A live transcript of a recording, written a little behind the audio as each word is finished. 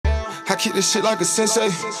I keep this shit like a sensei.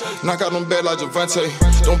 Knock out them bad like Javante.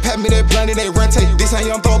 Don't pat me that blunt, it ain't rente. This ain't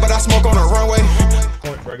young throw, but I smoke on the runway.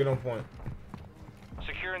 Point, bro, get on point.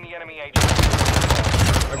 Securing the enemy agent.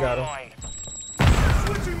 I got him.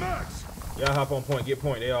 Y'all hop on point, get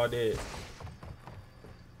point. They all dead.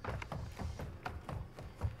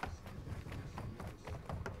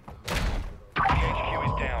 The HQ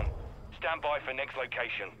is down. Stand by for next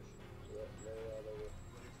location.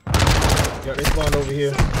 Yeah, they spawned over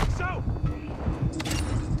here.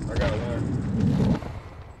 I got one.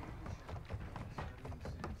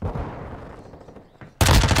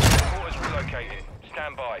 Quarters relocated.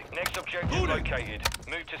 Stand by. Next objective located.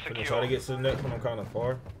 Move to secure. Try to get to the next one. I'm kind of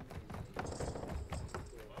far.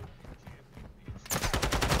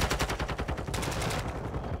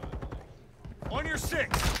 On your 6.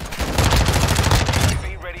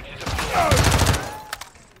 Be ready to deploy.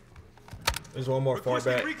 There's one more far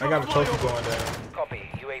back. I got a trophy going down. Copy.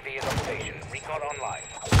 UAV is on station. Recon online.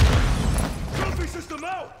 Trophy system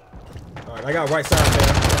out. All right, I got right side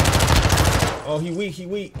down. Oh, he weak. He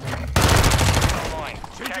weak. Online.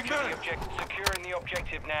 Capture the objective. Securing the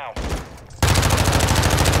objective now.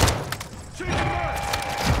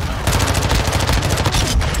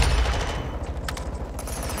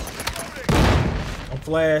 I'm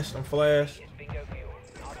flashed. I'm flashed.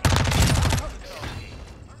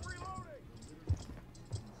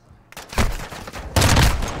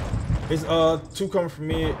 It's two coming from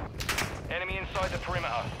mid. Enemy inside the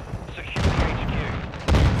perimeter. Secure the HQ.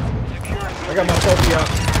 Securing. I got my trophy out.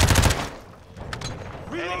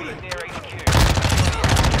 Enemy near HQ.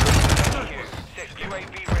 Set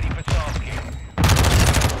UAV ready for tasking.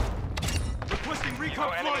 Requesting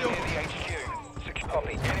recon flyover. Near the HQ.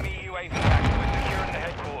 Copy. Enemy UAV active. We're securing the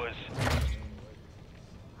headquarters.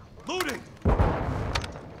 Loading.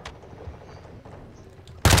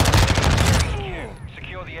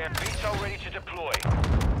 Secure the air. VTOL ready to deploy.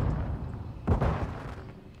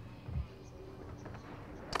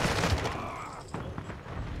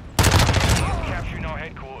 Capturing our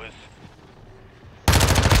headquarters.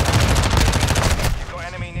 You've got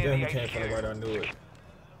enemy near the HQ. Can't find right, I knew it.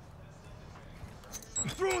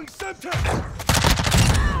 Throwing Semtex.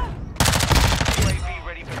 UAV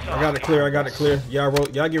ready for target. I got it clear. I got it clear. Y'all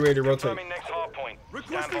get ready to rotate. Confirming next hard point.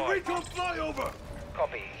 Requesting recon flyover.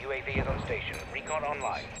 Copy. UAV is on station. Recon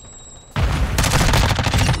online.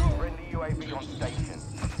 Friendly UAV on station.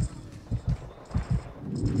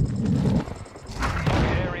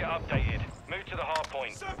 Area updated. Move to the hard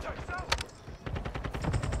point.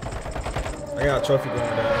 I got a trophy going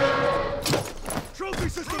down. Trophy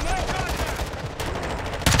system out.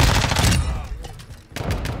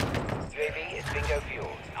 UAV is bingo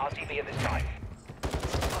fuel. RTB at this time.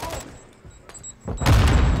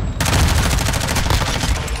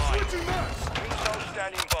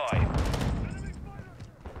 Standing by.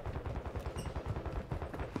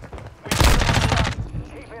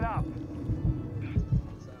 Keep it up.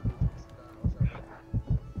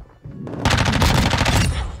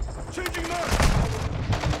 Changing mark.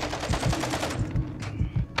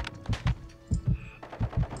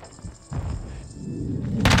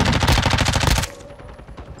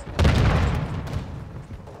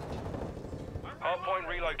 Hardpoint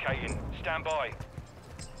relocating. Stand by.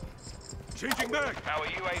 Changing back. Our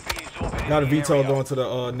UAV is orbiting. Got a VTOL going to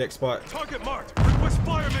the next spot. Target marked. Request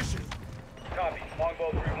fire mission. Copy.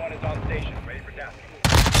 Longbow 3-1 is on station. Ready for tasking.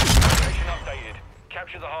 Location updated.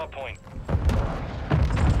 Capture the hard point.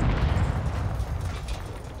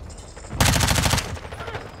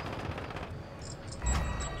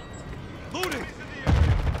 Loading.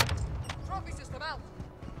 Trophy system out.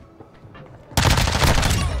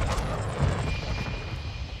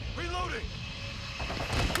 Reloading.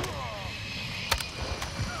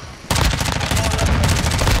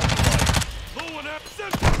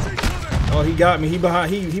 Oh, he got me. He behind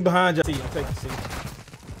you. I'm taking C.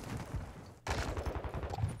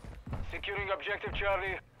 Securing objective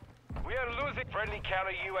Charlie. We are losing. Friendly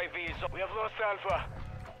counter UAV is up. We have lost Alpha.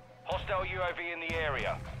 Hostile UAV in the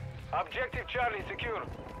area. Objective Charlie secure.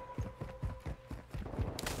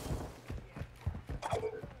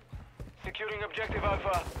 Securing objective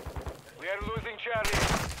Alpha. We are losing Charlie.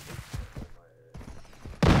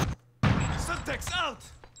 Syntax out.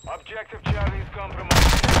 Objective Charlie is compromised.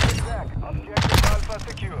 Objective Alpha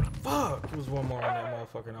secure. Fuck! There was one more on that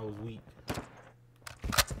motherfucker and I was weak.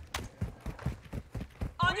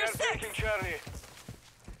 On your 6. Taking Charlie.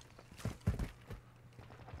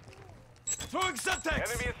 Throwing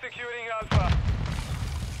Syntax. Enemy is securing Alpha.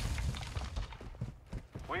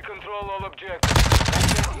 We control all objectives.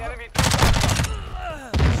 The enemy took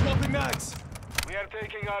Alpha. Swapping mags. We are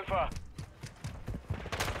taking Alpha.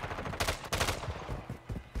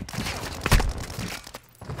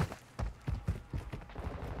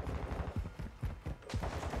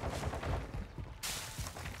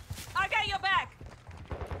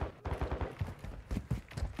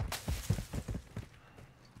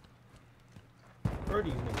 Where are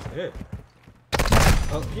these niggas at?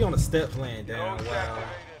 Oh, he on the steps laying down. Wow.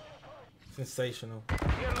 Sensational.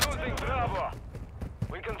 We are losing Bravo.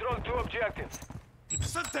 We control 2 objectives.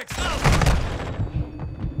 Syntax out!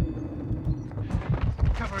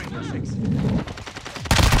 Covering your 6.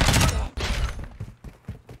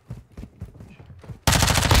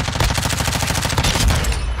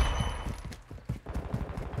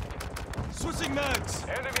 Switching mags!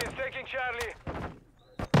 Enemy is taking Charlie.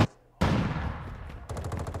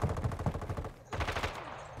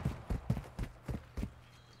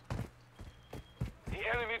 The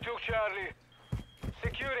enemy took Charlie.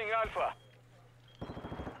 Securing Alpha.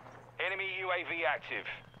 Enemy UAV active.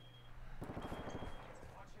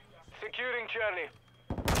 Securing Charlie.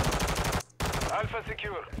 Alpha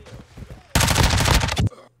secure.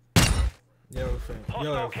 Yo,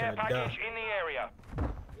 Hostile care finna package die. in the area.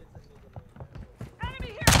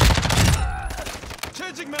 Enemy here!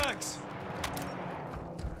 Changing mags!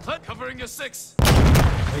 Hut covering your 6.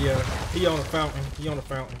 Oh, yeah, he on the fountain. He on the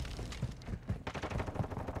fountain.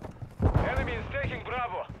 Enemy is taking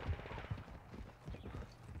Bravo.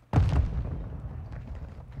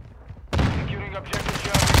 Securing objective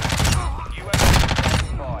Charlie. UAV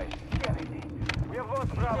standing by. We have lost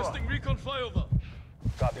Bravo. Requesting recon flyover.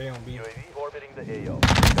 They on B. UAV orbiting the AO.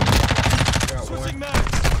 Got Switching one.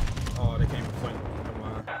 mags! Oh, they came in front. Come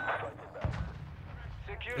on.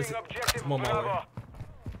 Securing objective I'm on my way. Bravo.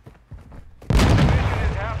 Mission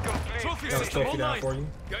is half complete. Trophy Got a system trophy down online. for you.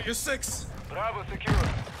 Got your 6. Bravo secure.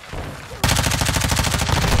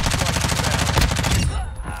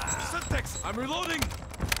 Syntax, I'm reloading.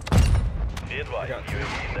 Be advised, got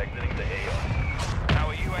UAV is exiting the AO.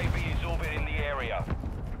 Our UAV is orbiting the area.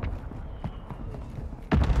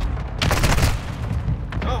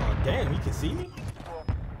 Oh, damn, he can see me?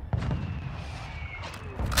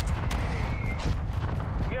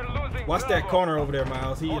 We are losing Watch Bravo. that corner over there,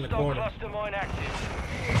 Miles. He in the Hostile corner. cluster mine active.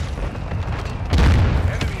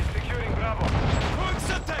 Enemy is securing Bravo. Throwing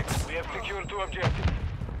Syntax. We have secured 2 objectives.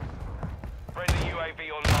 Friendly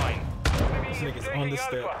UAV online. Enemy This is nigga's taking on the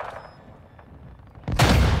step. Alpha.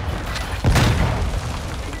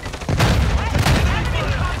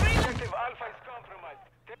 Objective Alpha is compromised.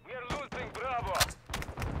 We are losing Bravo.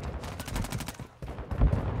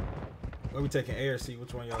 Are we taking A or C?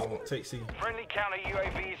 Which one y'all want? Take C. Friendly counter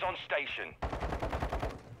UAV is on station.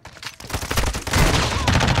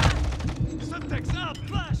 Syntax out.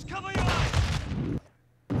 Flash, cover your eyes.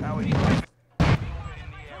 Our UAV in the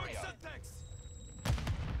Throwing area. Syntax.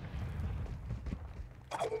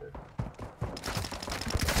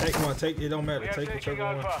 Take one. Take it. Don't matter. We are Take taking whichever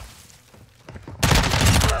one. Alpha.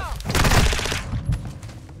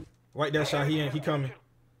 Wipe that shot. He coming.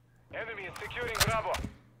 Enemy is securing Bravo.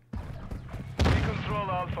 We control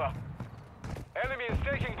Alpha. Enemy is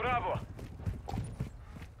taking Bravo.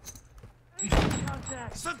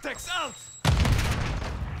 Syntax out.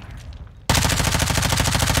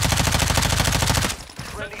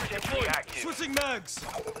 Friendly sentry active. Switching mags.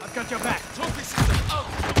 I've got your back. Trophy system out.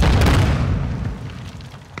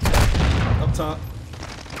 Up top.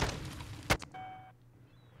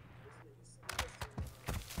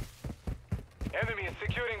 Enemy is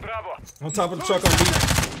securing Bravo. On top of the truck on B.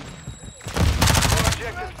 All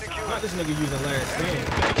objectives secured. Not this nigga using last stand.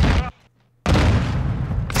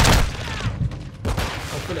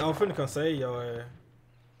 I'm finna come save your ass.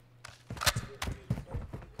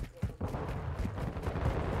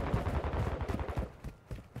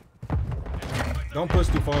 Don't push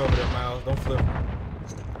too far over there, Miles. Don't flip.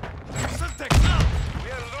 Syntax out. We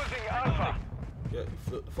are losing Alpha. Yeah,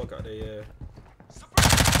 flip the fuck out there, yeah.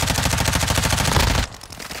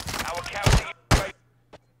 Our counter UAV.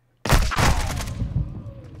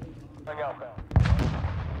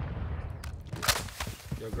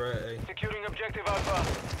 Yo, grab A. Securing objective Alpha.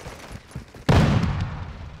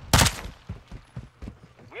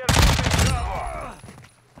 We are losing Bravo.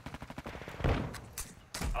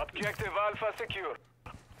 Objective Alpha secure.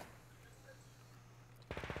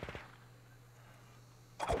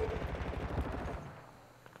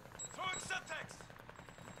 Throwing Syntax.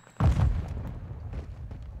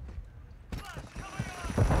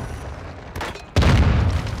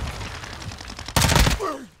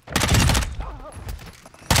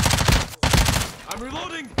 I'm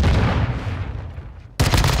reloading.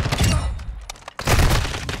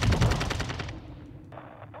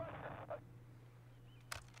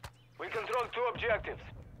 We control 2 objectives.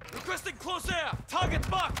 Requesting close air. Target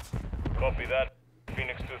marked. Copy that.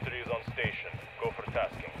 Phoenix 2-3 is on station. Go for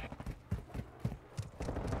tasking.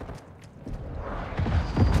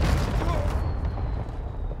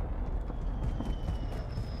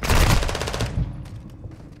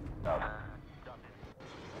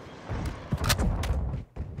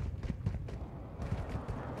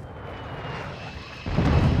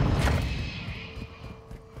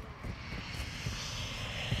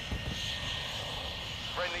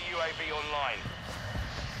 UAV online.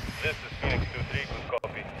 This is Phoenix 2-3, good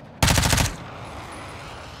copy.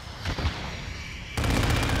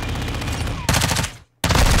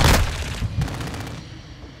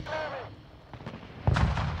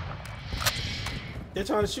 They're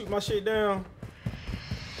trying to shoot my shit down.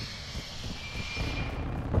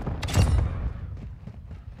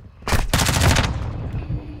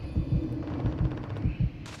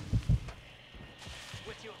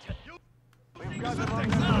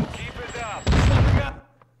 Keep it up.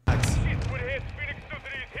 We're hit. Phoenix 2-3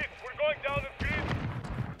 is hit. We're going down the field.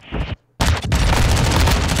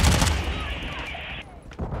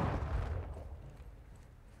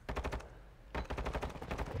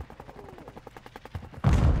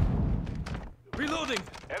 Reloading.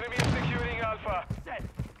 Enemy is securing Alpha.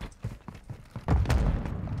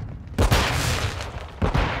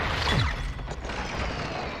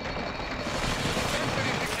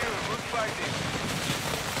 Victory secure. Good fighting.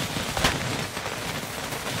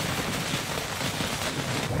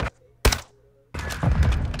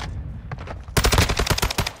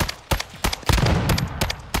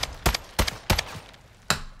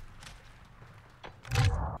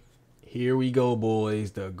 Here we go,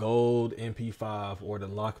 boys. The gold MP5 or the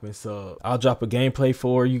Lockman sub. I'll drop a gameplay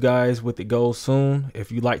for you guys with the gold soon.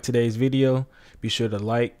 If you like today's video, be sure to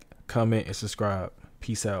like, comment, and subscribe.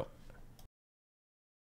 Peace out.